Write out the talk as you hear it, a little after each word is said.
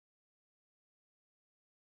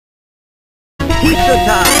booster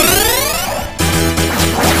time!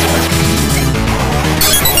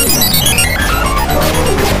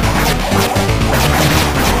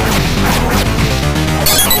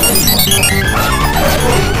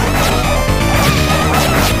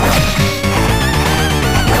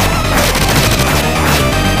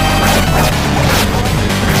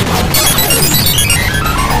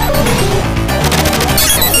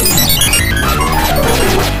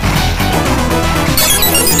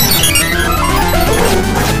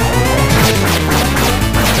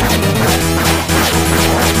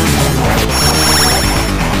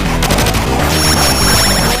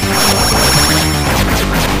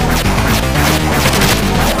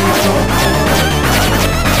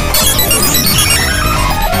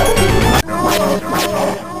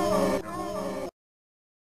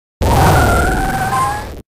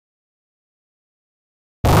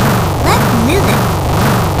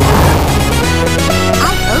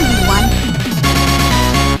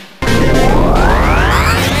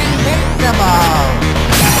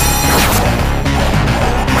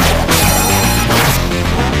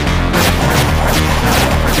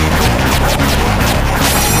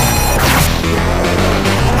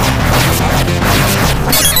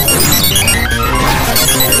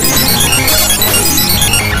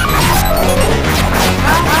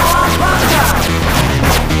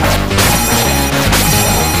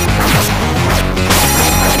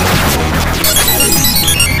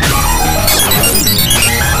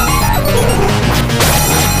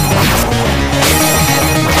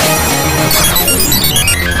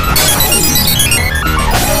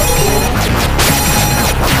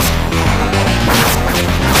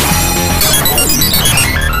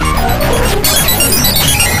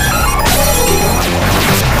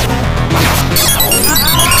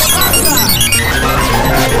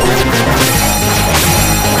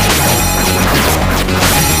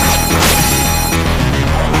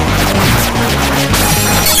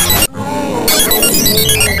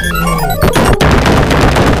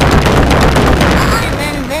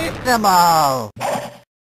 Invincible!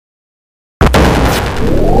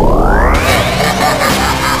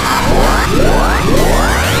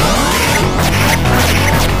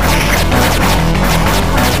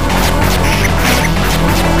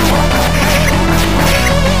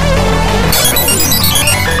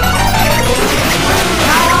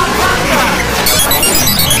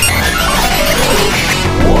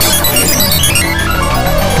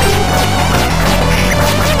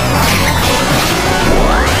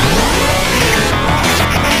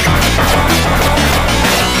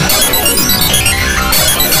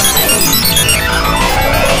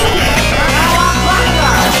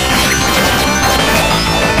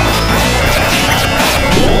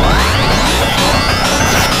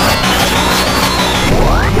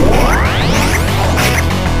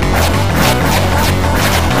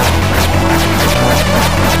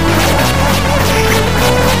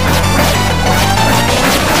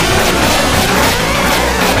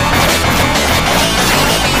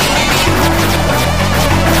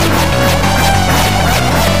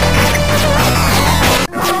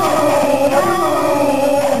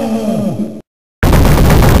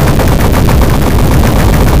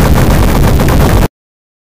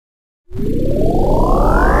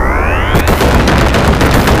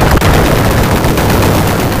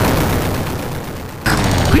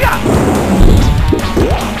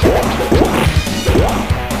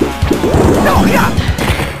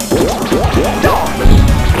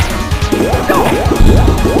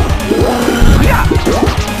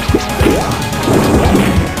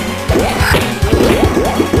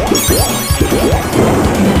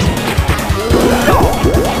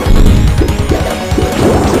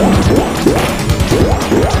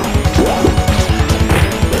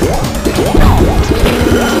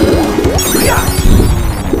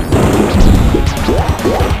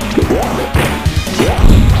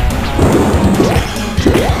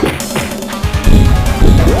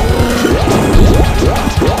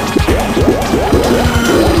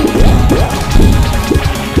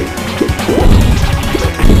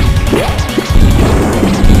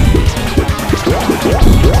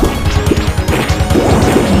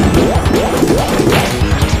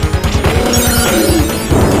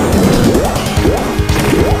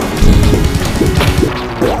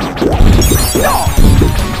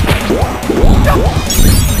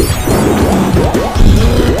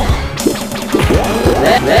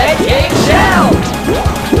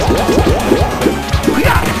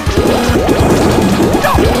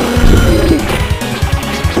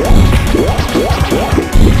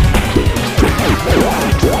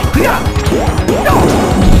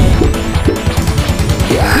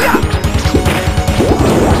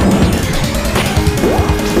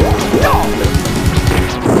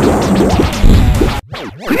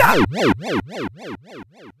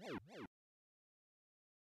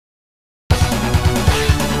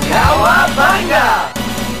 Cowabunga!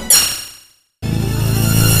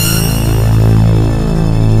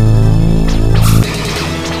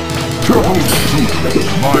 Turbo soup,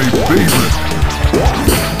 my favorite.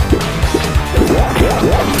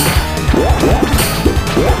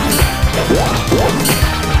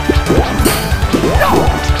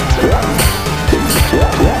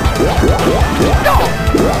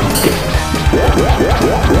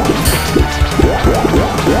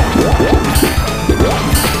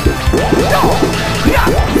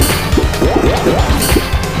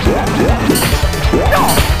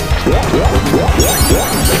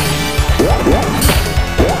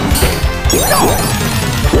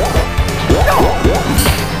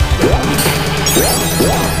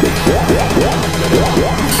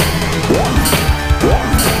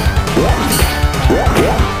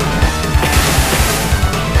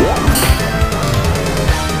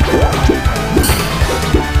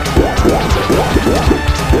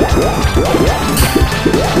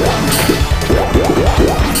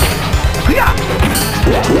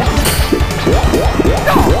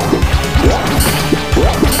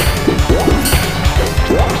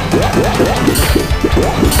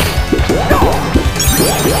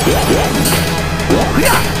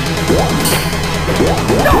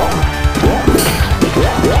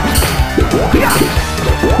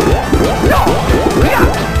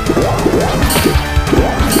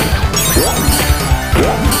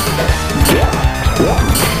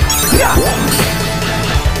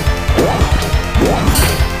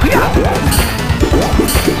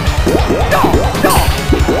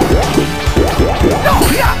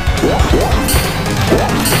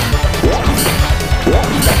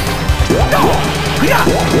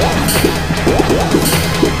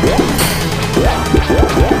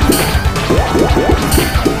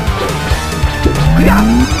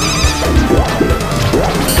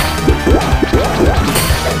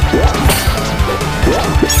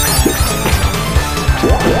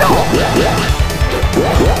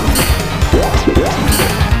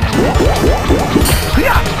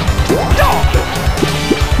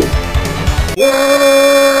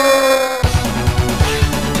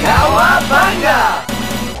 Cowabunga!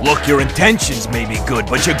 Look, your intentions may be good,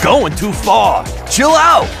 but you're going too far. Chill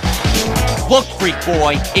out! Look, freak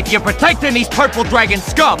boy, if you're protecting these purple dragon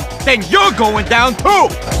scum, then you're going down too!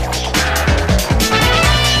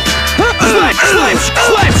 Slap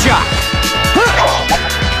shot!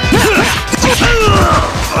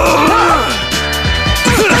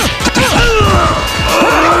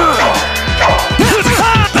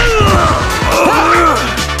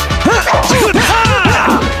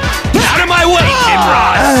 Out of my way,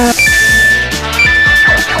 Nimrod!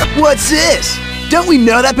 What's this? Don't we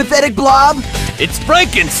know that pathetic blob? It's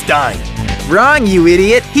Frankenstein! Wrong, you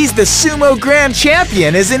idiot. He's the sumo grand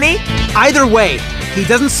champion, isn't he? Either way, he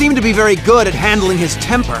doesn't seem to be very good at handling his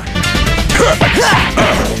temper.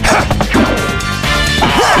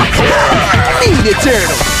 Meet a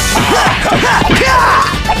turtle!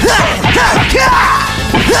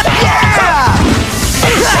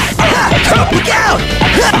 Look out!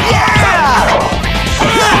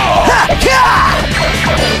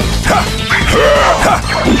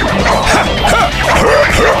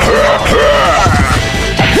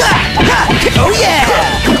 Oh yeah!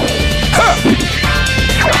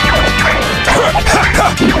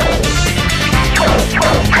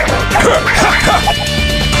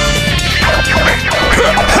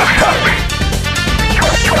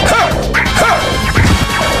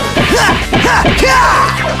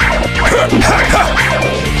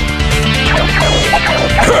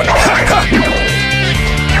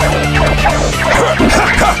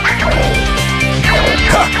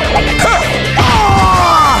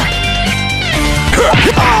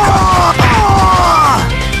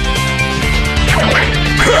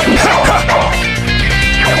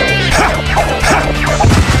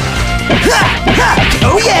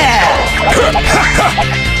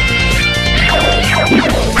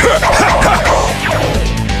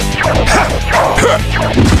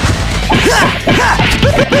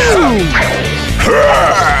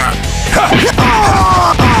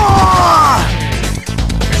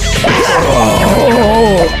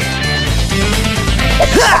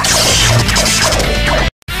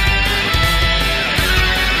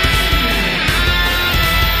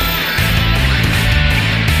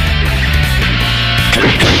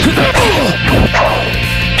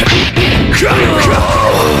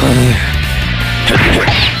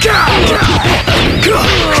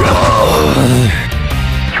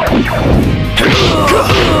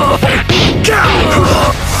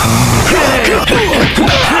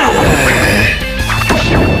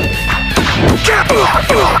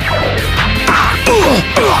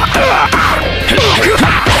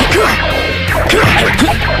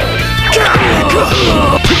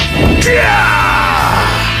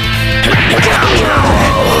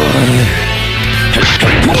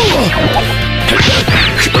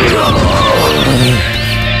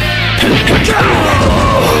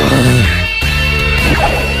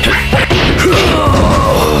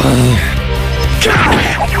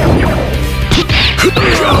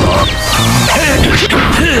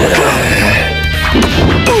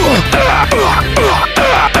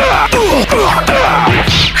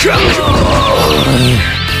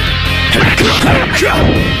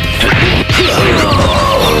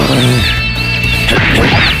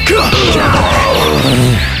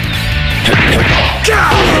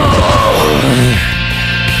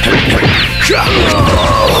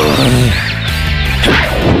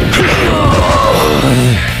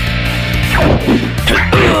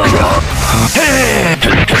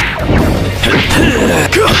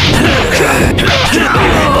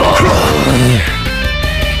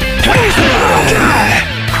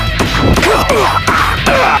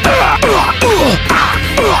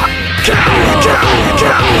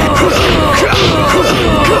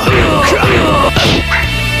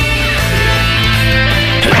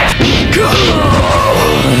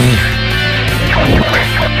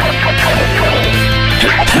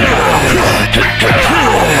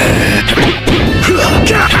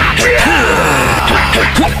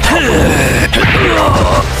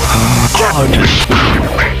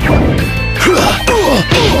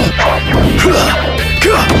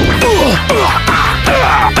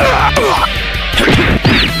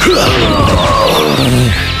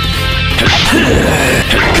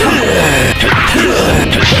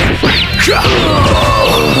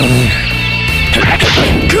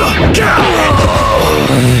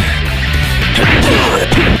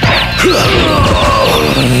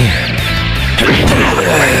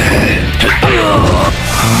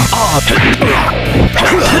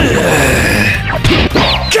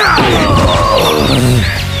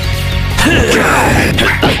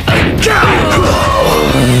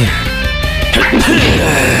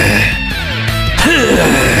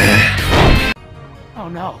 Oh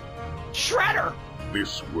no. Shredder!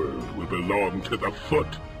 This world will belong to the Foot.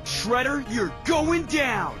 Shredder, you're going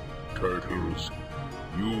down! Turtles,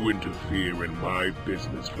 you interfere in my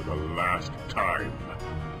business for the last time.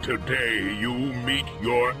 Today you meet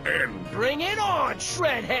your end. Bring it on,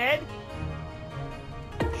 Shredhead!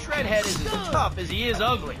 Shredhead is as tough as he is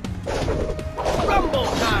ugly. Rumble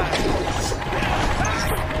time!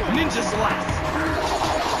 Ninja Slap!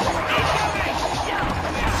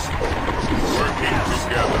 Working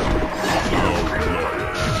together, no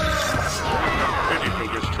lawyers. Pitiful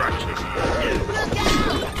distraction.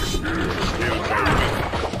 Skills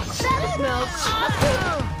are weak.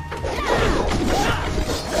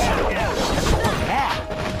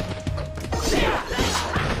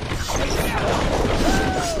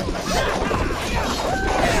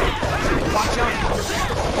 Watch out!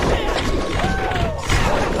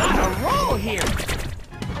 On a roll here!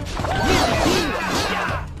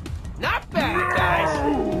 Not bad, guys!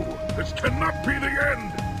 No! This cannot be the end!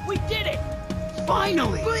 We did it!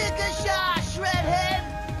 Finally! Booyakasha, Shredhead!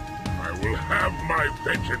 I will have my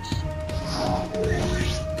vengeance.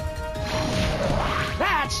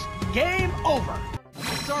 That's game over!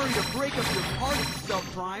 Sorry to break up your party,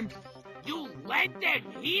 Subprime. You let them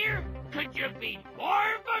here? Could you be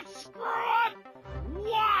more of a screw-up?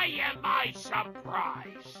 Why am I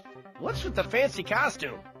surprised? What's with the fancy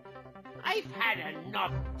costume? I've had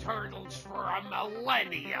enough turtles for a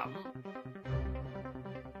millennium.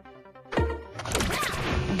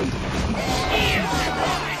 Here's a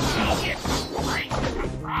great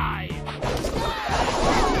surprise.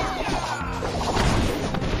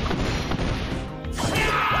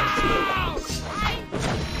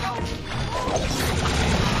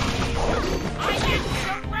 I get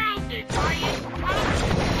surrounded by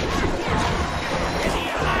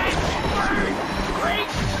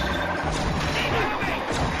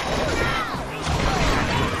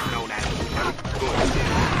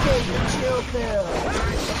Chill pill!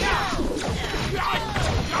 Shut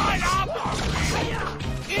up!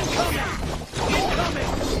 Incoming!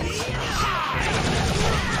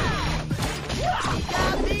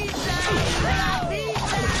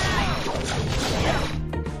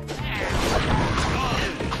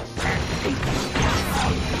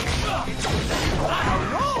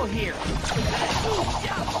 Roll here!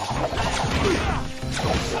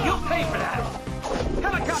 You'll pay for that!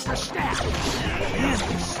 Helicopter staff! He's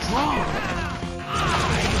strong!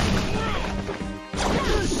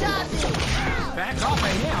 Back off of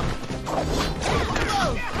him!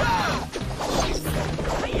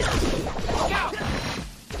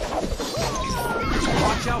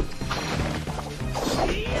 Watch out!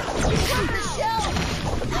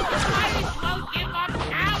 I won't give up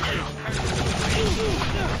now!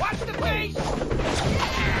 Watch the face!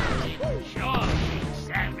 Sure,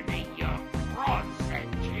 examining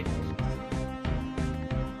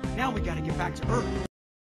back to Earth.